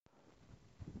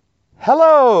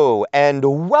Hello, and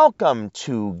welcome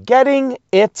to Getting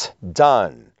It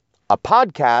Done, a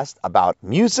podcast about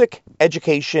music,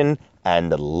 education,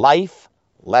 and life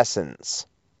lessons.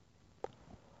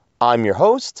 I'm your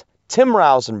host, Tim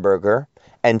Rausenberger,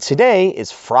 and today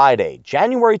is Friday,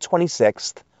 January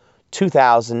 26th,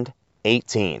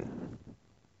 2018.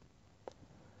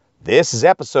 This is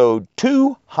episode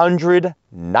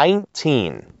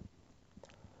 219,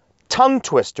 Tongue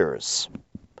Twisters.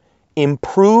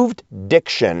 Improved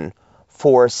diction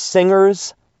for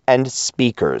singers and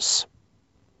speakers.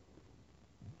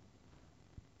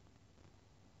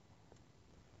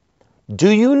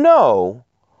 Do you know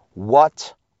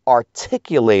what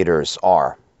articulators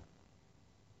are?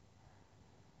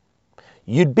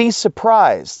 You'd be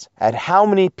surprised at how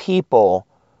many people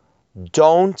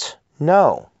don't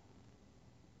know.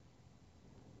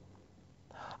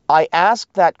 I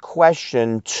asked that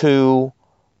question to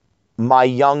my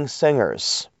young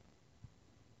singers,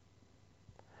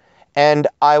 and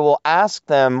I will ask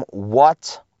them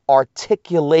what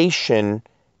articulation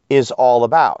is all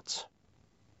about.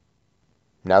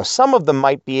 Now, some of them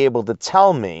might be able to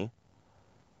tell me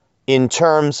in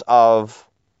terms of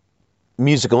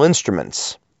musical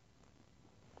instruments,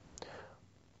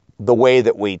 the way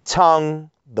that we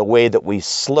tongue, the way that we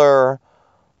slur,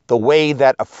 the way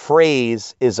that a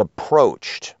phrase is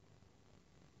approached.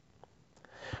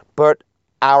 But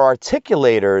our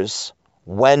articulators,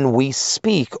 when we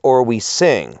speak or we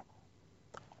sing,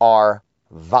 are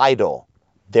vital.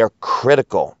 They're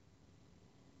critical.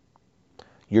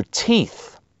 Your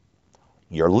teeth,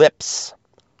 your lips,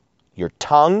 your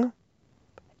tongue,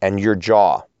 and your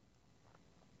jaw.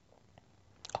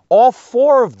 All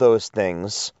four of those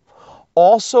things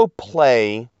also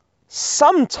play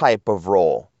some type of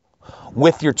role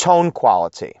with your tone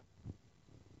quality.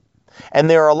 And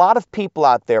there are a lot of people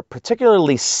out there,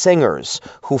 particularly singers,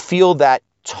 who feel that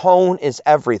tone is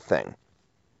everything.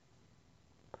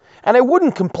 And I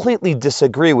wouldn't completely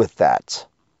disagree with that.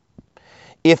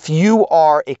 If you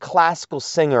are a classical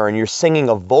singer and you're singing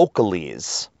a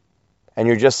vocalese, and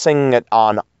you're just singing it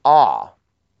on ah,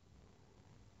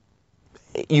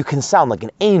 you can sound like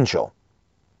an angel.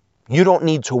 You don't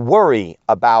need to worry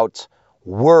about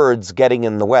words getting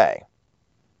in the way.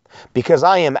 Because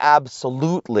I am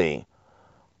absolutely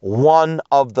one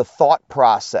of the thought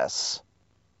process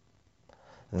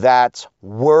that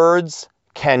words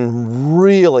can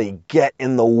really get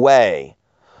in the way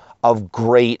of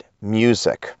great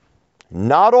music.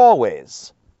 Not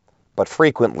always, but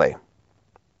frequently.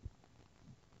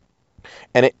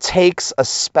 And it takes a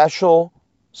special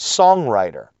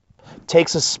songwriter,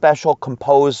 takes a special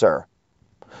composer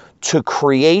to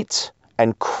create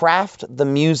and craft the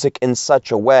music in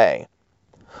such a way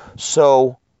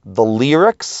so the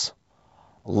lyrics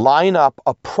line up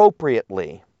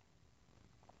appropriately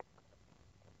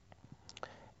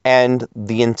and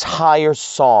the entire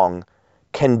song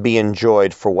can be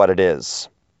enjoyed for what it is.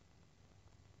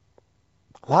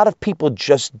 A lot of people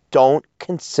just don't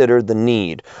consider the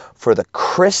need for the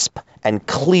crisp and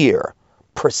clear,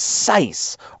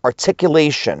 precise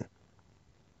articulation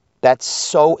that's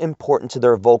so important to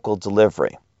their vocal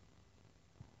delivery.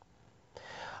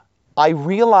 I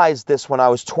realized this when I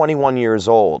was 21 years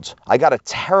old. I got a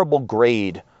terrible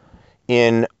grade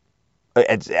in,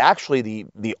 it's actually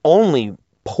the only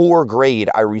poor grade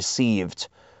I received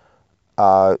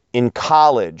in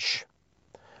college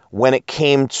when it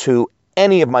came to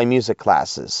any of my music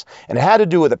classes. And it had to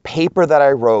do with a paper that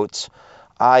I wrote.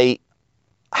 I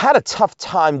had a tough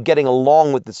time getting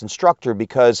along with this instructor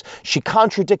because she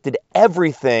contradicted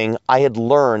everything I had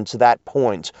learned to that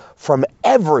point from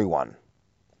everyone.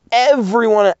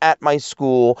 Everyone at my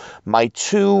school, my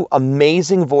two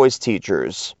amazing voice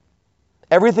teachers,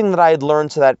 everything that I had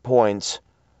learned to that point,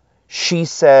 she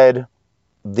said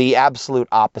the absolute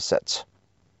opposite.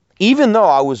 Even though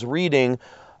I was reading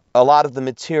a lot of the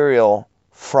material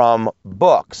from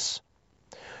books,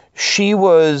 she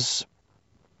was,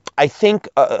 I think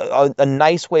a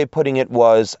nice way of putting it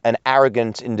was an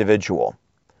arrogant individual.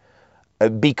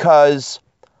 Because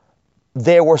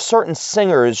there were certain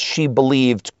singers she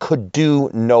believed could do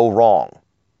no wrong.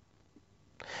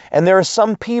 And there are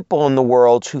some people in the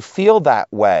world who feel that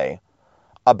way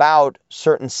about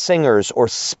certain singers or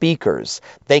speakers.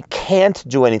 They can't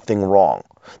do anything wrong.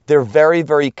 They're very,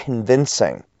 very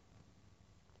convincing.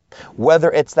 Whether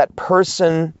it's that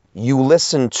person you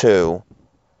listen to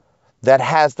that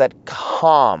has that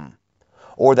calm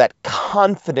or that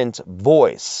confident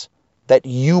voice that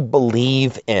you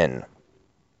believe in,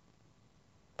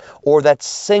 or that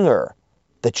singer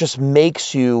that just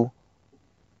makes you,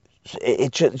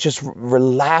 it just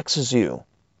relaxes you.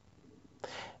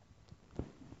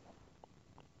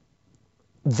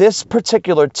 this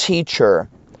particular teacher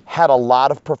had a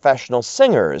lot of professional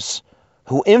singers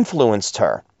who influenced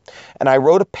her. And I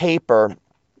wrote a paper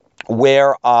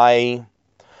where I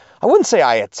wouldn't say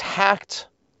I attacked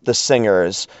the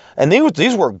singers, and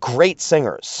these were great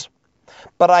singers,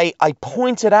 but I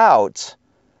pointed out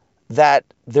that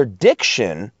their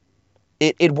diction,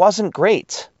 it wasn't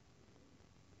great.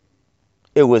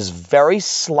 It was very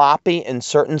sloppy in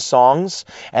certain songs,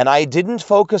 and I didn't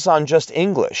focus on just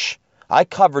English. I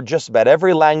covered just about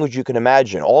every language you can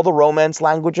imagine, all the Romance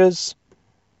languages.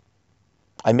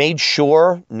 I made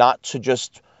sure not to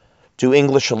just do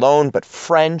English alone, but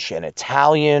French and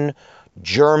Italian,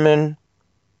 German.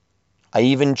 I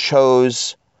even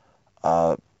chose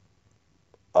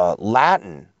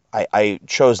Latin. I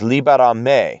chose Libera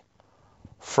Me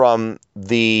from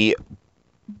the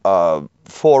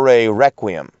Fauré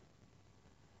Requiem.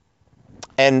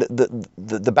 And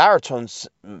the baritone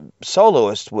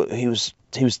soloist, he was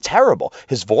terrible.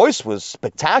 His voice was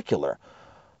spectacular,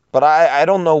 but I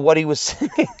don't know what he was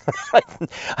singing.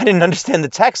 I didn't understand the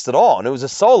text at all, and it was a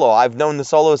solo. I've known the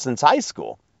solo since high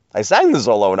school. I sang the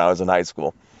solo when I was in high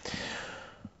school.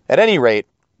 At any rate,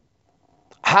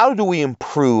 how do we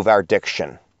improve our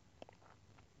diction?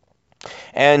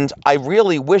 And I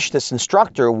really wish this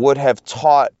instructor would have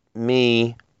taught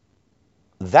me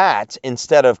that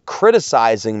instead of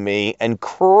criticizing me and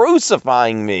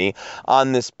crucifying me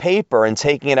on this paper and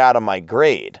taking it out of my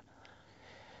grade.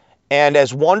 And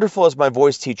as wonderful as my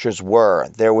voice teachers were,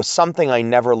 there was something I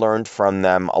never learned from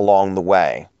them along the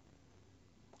way.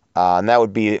 And that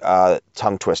would be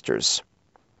tongue twisters.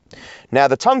 Now,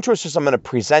 the tongue twisters I'm going to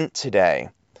present today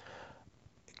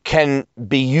can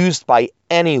be used by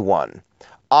anyone.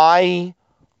 I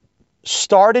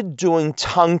started doing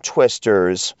tongue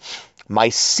twisters my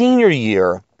senior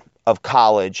year of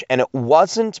college, and it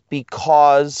wasn't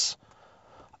because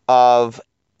of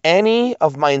any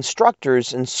of my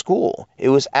instructors in school. It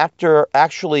was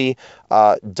actually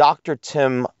Dr.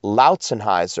 Tim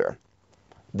Lautzenheiser,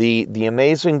 the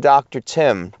amazing Dr.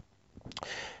 Tim.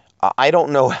 I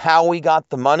don't know how we got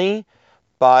the money,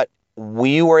 but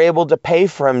we were able to pay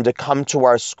for him to come to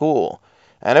our school.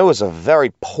 And it was a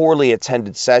very poorly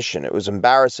attended session. It was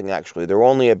embarrassing, actually. There were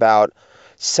only about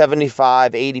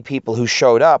 75, 80 people who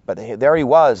showed up, but there he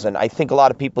was. And I think a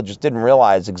lot of people just didn't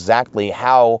realize exactly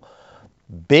how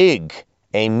big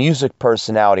a music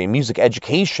personality, a music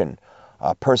education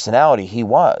personality he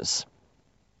was.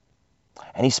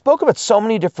 And he spoke about so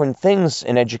many different things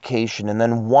in education. And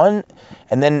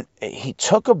then he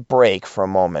took a break for a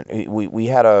moment. There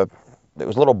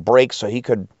was a little break so he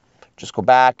could just go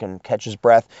back and catch his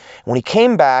breath. When he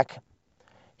came back,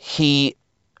 he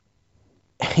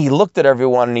looked at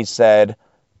everyone and he said,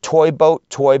 "Toy boat,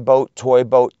 toy boat, toy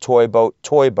boat, toy boat,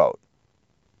 toy boat."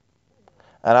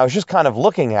 And I was just kind of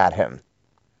looking at him.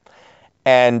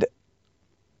 And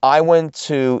I went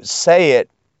to say it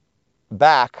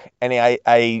back, and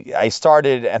I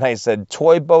started and I said,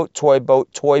 "Toy boat, toy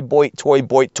boat, toy boy, toy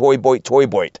boy, toy boy, toy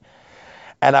boy."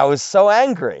 And I was so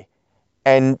angry.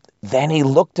 And then he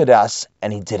looked at us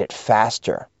and he did it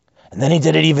faster. And then he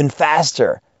did it even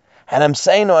faster. And I'm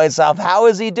saying to myself, how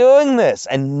is he doing this?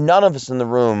 And none of us in the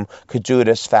room could do it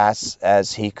as fast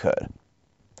as he could.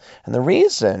 And the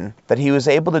reason that he was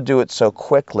able to do it so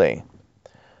quickly,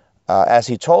 as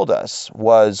he told us,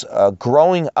 was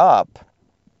growing up,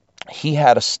 he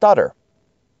had a stutter.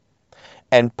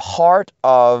 And part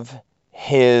of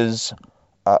his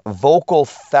vocal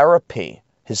therapy,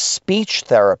 his speech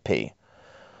therapy,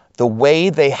 the way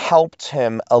they helped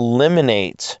him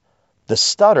eliminate the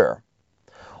stutter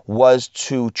was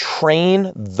to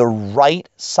train the right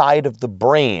side of the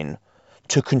brain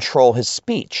to control his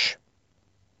speech.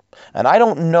 And I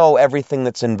don't know everything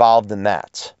that's involved in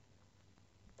that.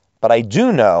 But I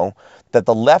do know that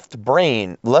the left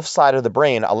side of the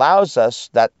brain allows us,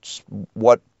 that's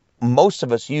what most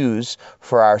of us use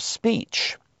for our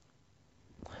speech.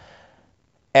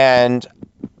 And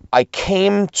I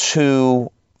came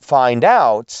to find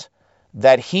out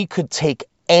that he could take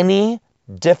any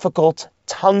difficult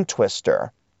tongue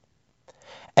twister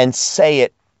and say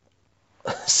it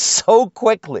so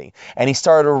quickly. And he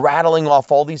started rattling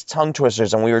off all these tongue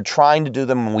twisters, and we were trying to do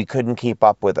them and we couldn't keep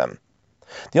up with him.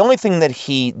 The only thing that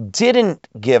he didn't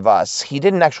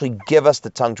actually give us the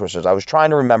tongue twisters. I was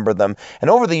trying to remember them. And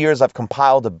over the years, I've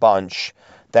compiled a bunch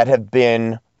that have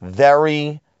been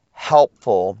very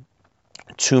helpful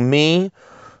to me,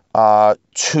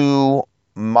 to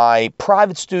my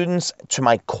private students, to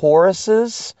my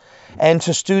choruses, and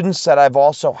to students that I've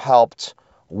also helped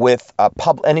with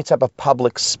any type of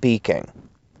public speaking.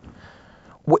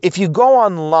 If you go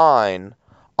online,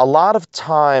 a lot of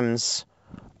times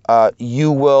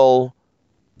you will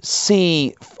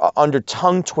see under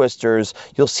tongue twisters,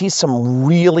 you'll see some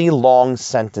really long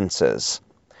sentences.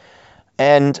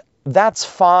 And that's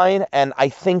fine, and I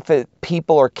think that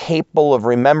people are capable of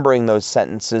remembering those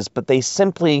sentences, but they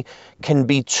simply can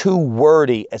be too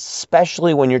wordy,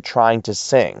 especially when you're trying to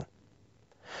sing.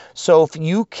 So if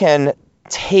you can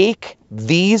take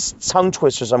these tongue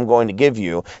twisters I'm going to give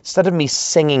you, instead of me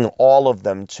singing all of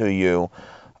them to you,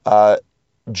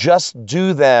 just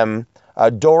do them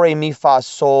do, re, mi, fa,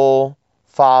 sol,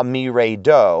 fa, mi, re,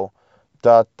 do.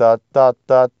 Da, da, da,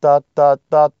 da, da, da,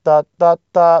 da, da, da,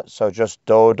 da. So just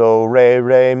do, do,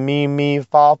 re, mi,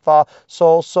 fa,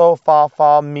 sol, so,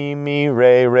 fa, mi,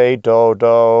 re,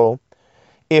 do.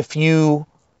 If you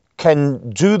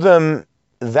can do them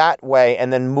that way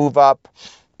and then move up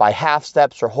by half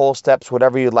steps or whole steps,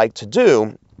 whatever you'd like to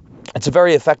do, it's a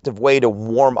very effective way to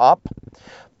warm up.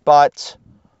 But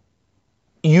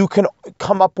you can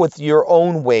come up with your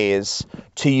own ways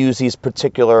to use these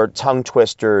particular tongue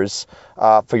twisters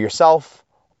for yourself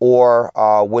or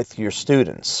with your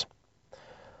students.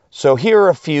 So here are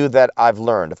a few that I've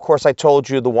learned. Of course, I told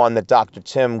you the one that Dr.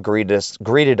 Tim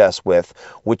greeted us with,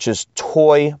 which is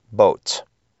toy boat.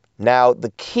 Now,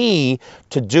 the key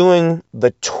to doing the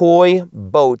toy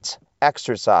boat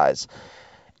exercise,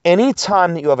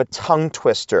 anytime that you have a tongue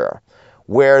twister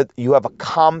where you have a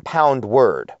compound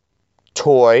word,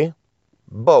 toy,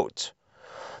 boat,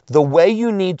 the way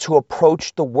you need to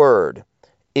approach the word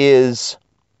is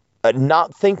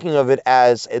not thinking of it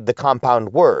as the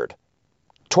compound word,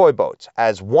 toy boat,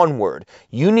 as one word.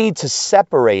 You need to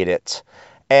separate it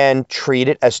and treat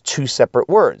it as two separate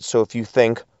words. So if you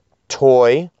think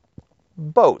toy,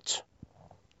 boat,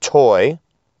 toy,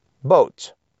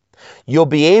 boat, you'll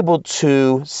be able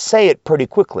to say it pretty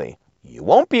quickly. You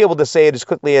won't be able to say it as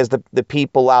quickly as the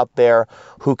people out there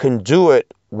who can do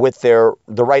it with the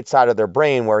right side of their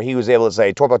brain, where he was able to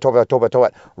say toy boat, toy boat, toy boat, toy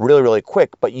boat really, really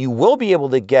quick. But you will be able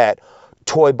to get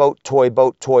toy boat, toy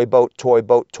boat, toy boat, toy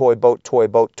boat, toy boat, toy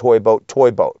boat, toy boat,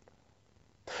 toy boat.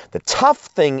 The tough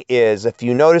thing is, if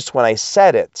you notice when I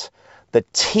said it, the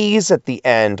T's at the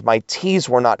end, my T's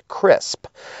were not crisp.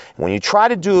 When you try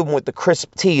to do them with the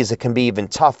crisp T's, it can be even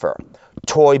tougher.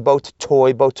 Toy boat,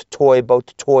 toy boat, toy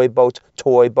boat, toy boat,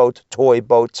 toy boat, toy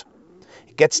boat.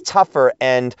 It gets tougher,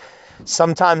 and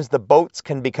sometimes the boats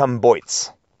can become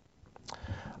boits.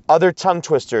 Other tongue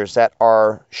twisters that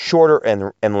are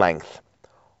shorter in length.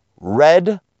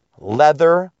 Red,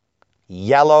 leather,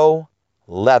 yellow,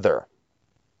 leather.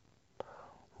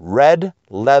 Red,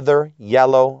 leather,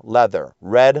 yellow, leather.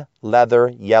 Red,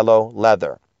 leather, yellow,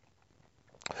 leather.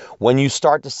 When you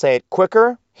start to say it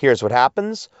quicker, here's what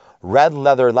happens. Red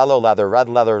leather, lellow leather, red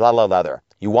leather, lellow leather.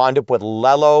 You wind up with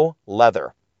lellow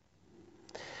leather.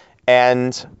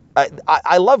 And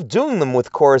I love doing them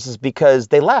with choruses because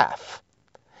they laugh.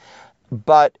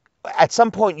 But at some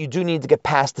point you do need to get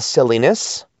past the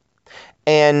silliness,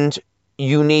 and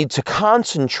you need to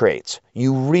concentrate.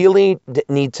 You really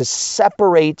need to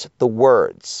separate the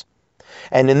words.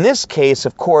 And in this case,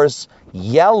 of course,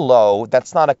 yellow,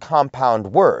 that's not a compound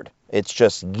word. It's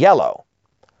just yellow.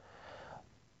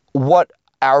 What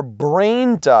our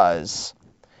brain does,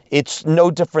 it's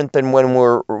no different than when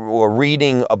we're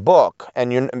reading a book,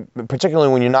 and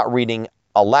particularly when you're not reading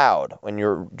aloud, when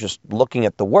you're just looking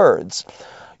at the words.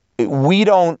 We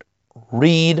don't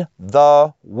read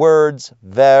the words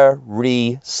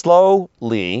very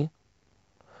slowly.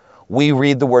 We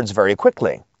read the words very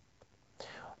quickly.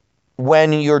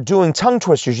 When you're doing tongue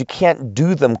twisters, you can't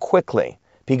do them quickly,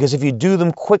 because if you do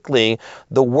them quickly,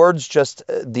 the words just,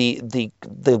 the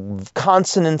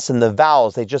consonants and the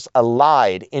vowels, they just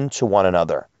allied into one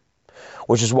another,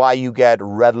 which is why you get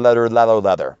red leather, yellow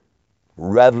leather,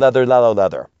 red leather, yellow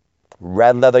leather,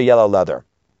 red leather, yellow leather.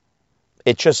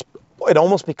 It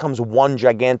almost becomes one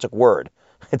gigantic word.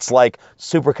 It's like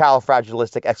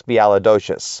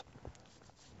supercalifragilisticexpialidocious.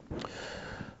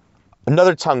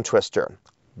 Another tongue twister.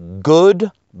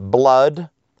 Good blood,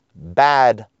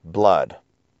 bad blood.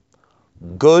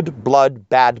 Good blood,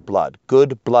 bad blood.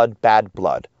 Good blood, bad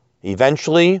blood.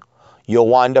 Eventually, you'll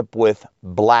wind up with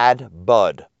blad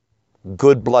bud.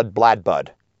 Good blood, blad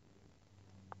bud.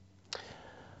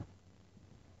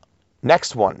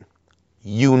 Next one.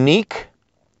 Unique,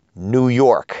 New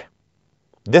York.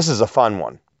 This is a fun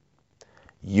one.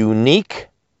 Unique,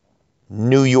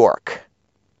 New York.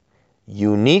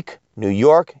 Unique, New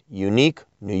York, unique,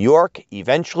 New York.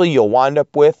 Eventually, you'll wind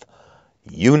up with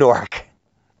UNork.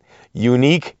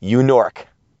 Unique, UNork.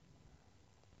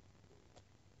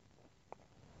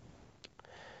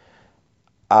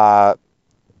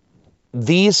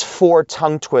 These 4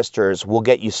 tongue twisters will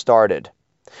get you started.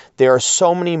 There are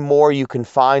so many more you can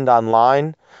find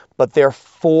online, but they're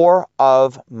 4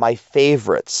 of my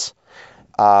favorites.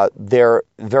 They're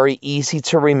very easy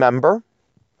to remember,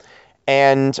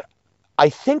 and I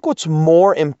think what's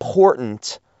more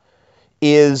important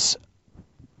is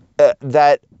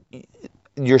that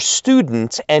your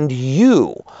students and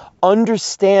you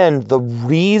understand the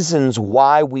reasons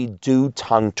why we do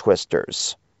tongue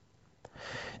twisters.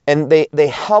 And they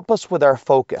help us with our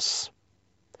focus.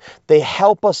 They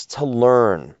help us to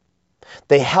learn.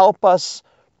 They help us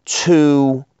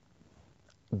to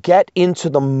get into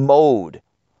the mode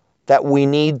that we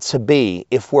need to be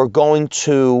if we're going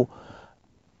to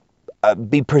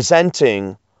be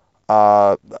presenting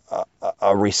a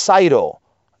recital,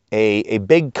 a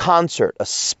big concert, a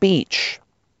speech.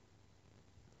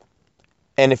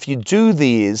 And if you do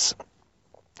these,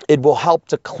 it will help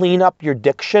to clean up your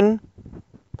diction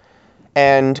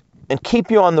and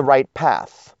keep you on the right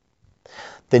path.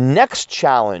 The next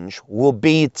challenge will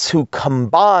be to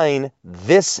combine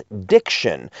this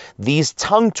diction, these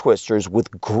tongue twisters, with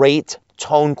great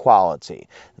tone quality.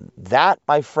 That,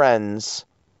 my friends,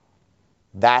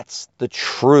 that's the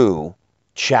true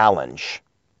challenge.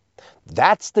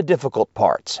 That's the difficult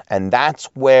part, and that's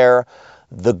where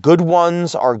the good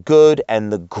ones are good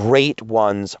and the great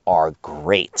ones are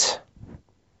great.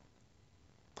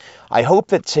 I hope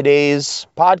that today's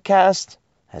podcast,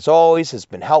 as always, has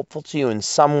been helpful to you in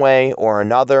some way or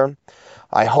another.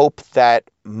 I hope that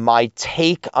my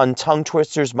take on tongue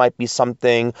twisters might be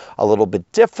something a little bit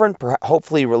different,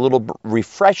 hopefully a little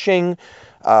refreshing.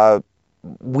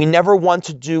 We never want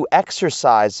to do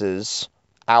exercises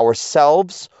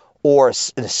ourselves, or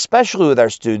especially with our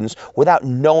students, without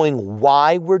knowing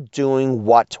why we're doing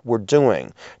what we're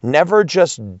doing. Never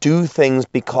just do things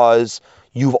because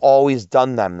you've always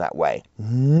done them that way.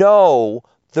 Know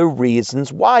the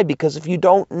reasons why, because if you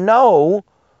don't know,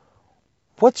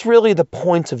 what's really the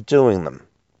point of doing them?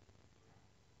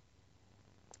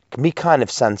 It can be kind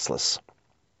of senseless.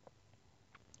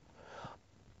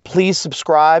 Please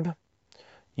subscribe.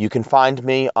 You can find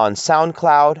me on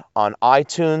SoundCloud, on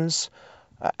iTunes.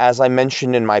 As I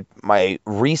mentioned in my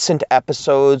recent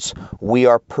episodes, we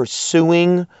are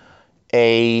pursuing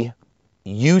a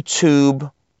YouTube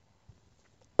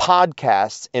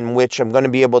podcast in which I'm going to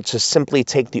be able to simply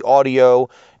take the audio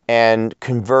and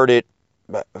convert it,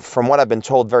 from what I've been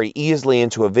told, very easily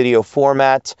into a video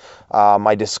format.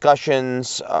 My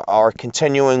discussions are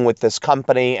continuing with this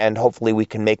company, and hopefully we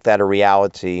can make that a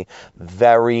reality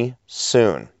very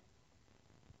soon.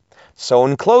 So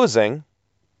in closing,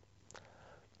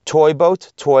 toy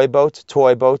boat, toy boat,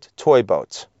 toy boat, toy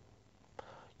boat.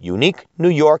 Unique New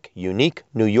York, unique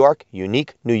New York,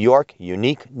 unique New York,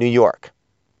 unique New York.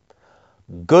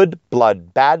 Good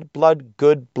blood, bad blood,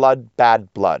 good blood,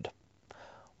 bad blood.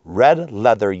 Red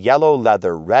leather, yellow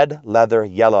leather, red leather,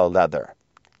 yellow leather.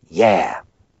 Yeah,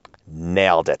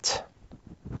 nailed it.